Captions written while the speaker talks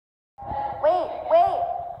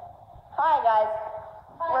guys.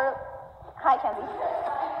 Hi, Kenzie.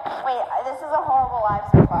 Wait, this is a horrible live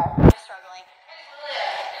so far. I'm struggling.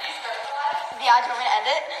 Yeah, do you want me to end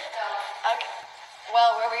it? Okay.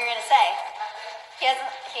 Well, what were you gonna say? He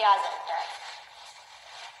hasn't.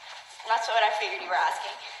 That's what I figured you were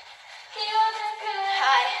asking.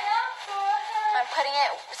 Hi. I'm putting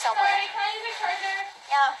it somewhere. Sorry, can I use your charger?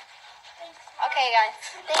 Yeah. Okay, guys.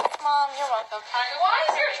 Thanks, Mom. You're welcome. Why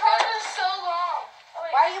is your charger so long?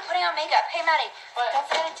 Why are you putting on makeup? Hey, Maddie. Don't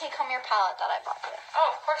forget to take home your palette that I bought you.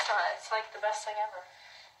 Oh, of course not. It's like the best thing ever.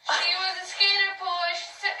 She was a skater boy.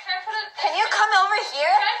 She said, Can you come over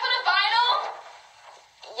here? Can I put a vinyl?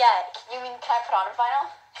 Yeah. Can I put on a vinyl?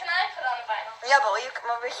 Can I put on a vinyl? Yeah, but will you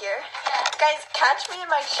come over here? Yeah. Guys, catch me in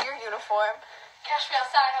my cheer uniform. Catch me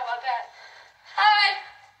outside. How about that? Hi.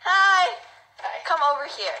 Hi. Hi. Come over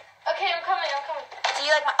here. Okay, I'm coming. Do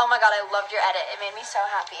you like my... Oh my god, I loved your edit. It made me so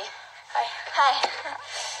happy. Hi. Hi.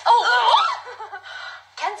 Oh!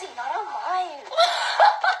 Kenzie, not on mine.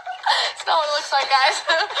 It's not what it looks like, guys.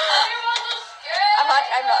 I'm not.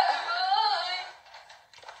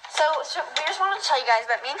 So we just wanted to tell you guys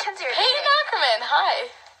that me and Kenzie are Hayden dating. Ackerman, hi.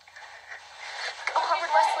 Oh,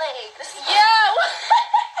 Harvard Westlake. This is... Yeah.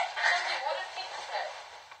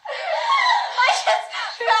 I just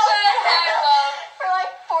felt Hi, love. for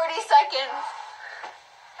like 40 seconds.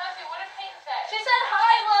 What did Peyton say? She said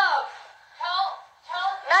hi, love. Tell.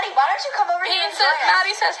 Maddie, why don't you come over here and join us?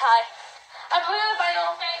 Maddie says hi. I'm putting on the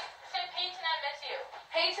vinyl. Say Peyton, I miss you.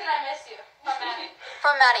 Peyton, I miss you. From Maddie.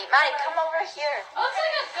 From Maddie. Maddie, come over here. Looks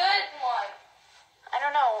like a good one. I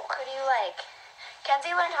don't know. Who do you like?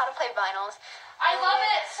 Kenzie learned how to play vinyls. I love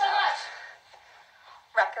it so much.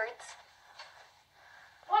 Records.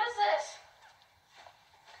 What is this?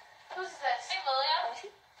 Who's this? Hey, Lilia. Let me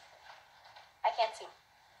see. I can't see.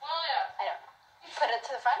 Lilia. I don't know. Put it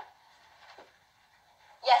to the front.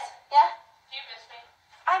 Yes. Yeah? Do you miss me?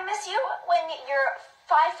 I miss you when you're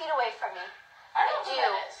 5 feet away from me. I don't know who do.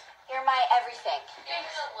 that is. You're my everything. Yeah,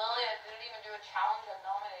 because Lilia didn't even do a challenge I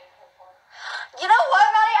nominated her for. You know what,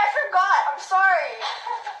 Maddie? I forgot. I'm sorry.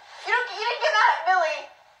 You didn't get mad at Millie.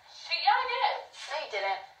 Yeah, I did. No, you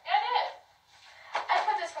didn't. Yeah, I did. I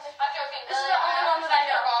put this one. I'm joking. This is the only one that I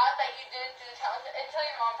forgot that you didn't do the challenge until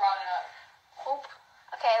your mom brought it up. Oop.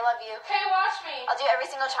 Okay, I love you. Okay, watch me. I'll do every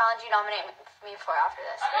single challenge you nominate me for after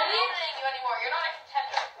this. I'm not nominating you anymore. You're not a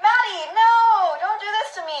contender. Maddie, no! Don't do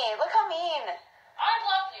this to me. Look how mean. I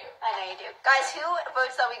love you. I know you do. Guys, who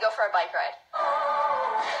votes that we go for a bike ride?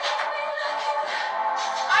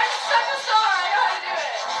 I'm such a star. I know how to do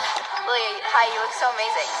it. Lilia, hi, you look so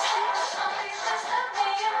amazing.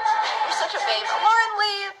 You're such a babe. Lauren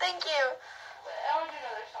Lee, thank you. I want to do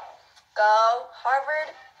another song. Go,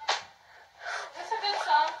 Harvard. Is this a good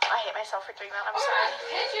song? I hate myself for doing that. I'm Oh, sorry.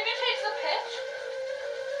 pitch? You can change the pitch?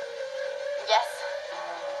 Yes.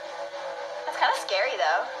 That's kind of scary,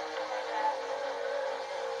 though.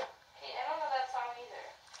 Hey, I don't know that song either.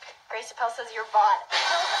 Grace Appel says you're bot.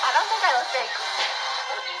 I don't think I look very cool.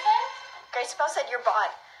 What did you say? Grace Appel said you're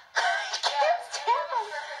bot. I can't stand them.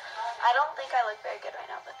 I don't think I look very good right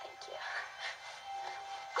now, but thank you.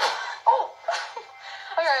 Oh!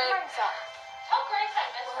 Okay. Song. Tell Grace I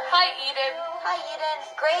miss her. Hi, Eden. Hi, Eden.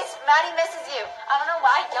 Grace, Maddie misses you. I don't know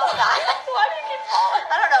why I yelled that. Why do you keep falling?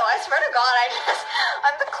 I don't know. I swear to God,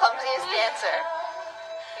 I'm the clumsiest dancer.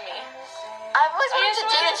 Me. I've always wanted to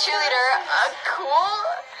date a cheerleader. Cool.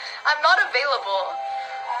 I'm not available.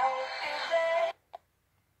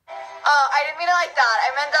 I didn't mean it like that. I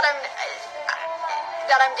meant that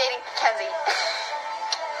I'm dating Kenzie.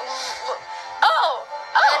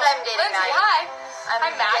 And I'm dating Lindsay, Maddie. hi.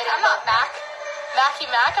 I'm Mac. dating I'm not both. Mac. Mackie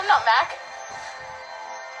Mac. I'm not Mac.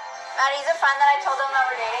 Maddie's a friend that I told them that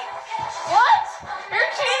we're dating. What?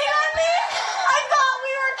 You're cheating on me? I thought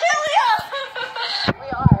we were killing him. We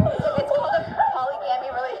are. It's called a polygamy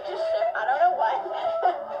relationship. I don't know what.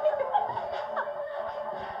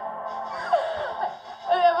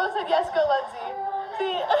 Everyone said yes, go Lindsay.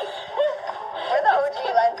 See? We're the OG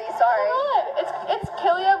Lindsay, sorry. Come on. It's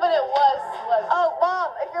Killia, but it was Lindsay. Oh, Mom,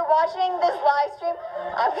 if you're watching this live stream,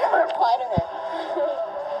 I'm going to reply to her.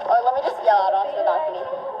 Or let me just yell out onto the balcony.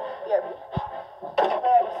 Here. There,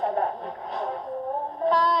 I just said that.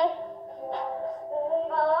 Hi.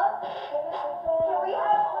 Hello? Can we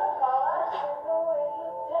have someone call us?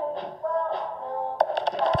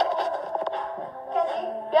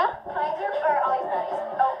 Kenzie? Yeah? Kaiser or Ollie's Maddie's?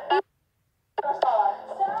 Oh, let's call us.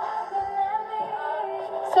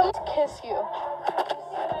 Someone kiss you.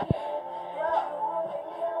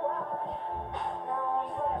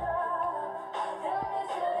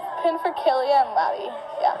 Pin for Killia and Laddie.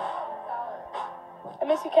 Yeah. I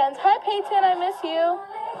miss you, Kens. Hi, Peyton. I miss you.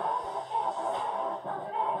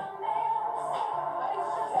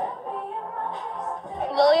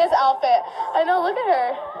 Lilia's outfit. I know, look at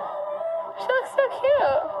her. She looks so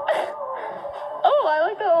cute. Oh, I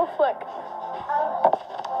like that little flick.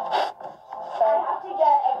 So I have to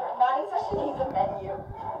get Maddie says she needs a menu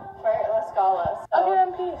for La Scala. So. Okay,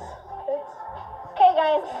 then peace. Okay,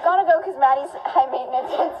 guys, gotta go because Maddie's high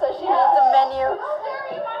maintenance, and so she needs a menu. How dare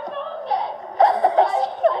you? My phone's dead.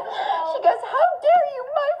 She goes, "How dare you?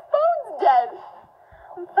 My phone's dead."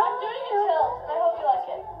 I'm doing it till. I hope you like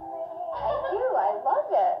it. I do. I love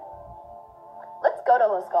it. Let's go to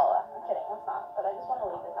La Scala. I'm kidding. Let's not. But I just want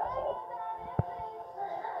to leave this household.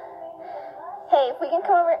 Hey, if we can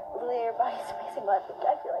come over, Lilia, your body's amazing. But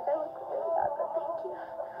I feel like I look really bad, but thank you.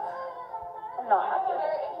 I'm not happy.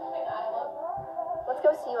 Let's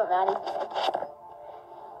go see what Maddie thinks.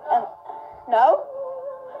 No?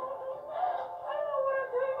 I don't know what I'm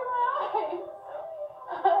doing to my eyes.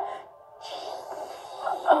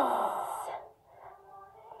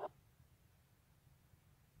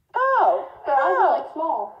 Oh, Her eyes are like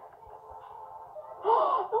small.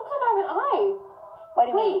 Looks like I have an eye. What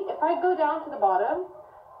do you mean? Wait, if I go down to the bottom,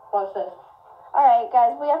 watch this. Alright,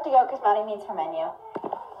 guys, we have to go because Maddie needs her menu.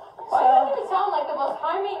 Why do you sound like the most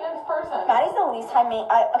high maintenance person? Maddie's the least high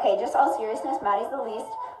maintenance. Okay, just all seriousness, Maddie's the least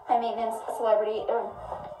high maintenance celebrity or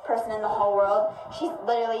person in the whole world. She's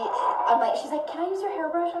literally, she's like, "Can I use your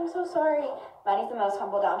hairbrush? I'm so sorry." Maddie's the most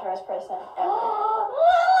humble, down to earth person ever. You're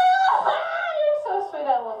so sweet,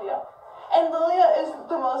 I love you. And Lilia is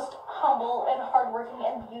the most humble and hardworking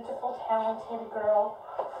and beautiful, talented girl.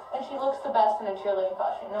 And she looks the best in a cheerleading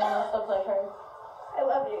costume. No one else looks like her. I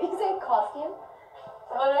love you. You say costume?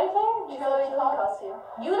 What did I say? Cheerleading costume.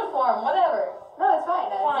 Uniform, whatever. No, it's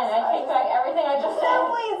fine. Fine, I take back everything I just said. No,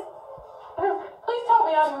 please. Please tell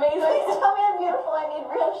me I'm amazing. Please tell me I'm beautiful. I need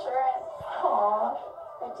reassurance. Aww.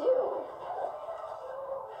 I do.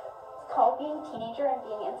 It's called being a teenager and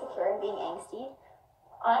being insecure and being angsty.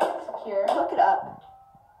 I'm insecure. Look it up.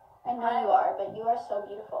 I know you are, but you are so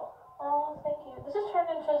beautiful. Oh, thank you. This has turned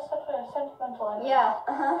into such a sentimental ending. Yeah,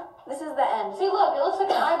 This is the end. See, look, it looks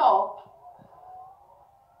like an eyeball.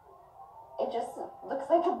 It just looks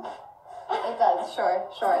like a... It does, sure.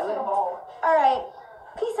 Alright,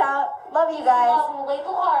 peace out. Love you guys.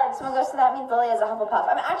 Label hearts. Someone goes, so that means Lilia is a Hufflepuff.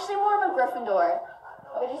 I'm actually more of a Gryffindor.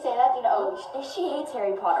 Would you say that? You know, she hates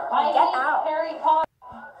Harry Potter. I Get hate out. Harry Potter.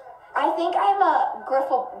 I think I'm a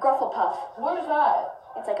Grufflepuff. What is that?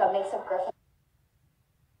 It's like a mix of Gryffindor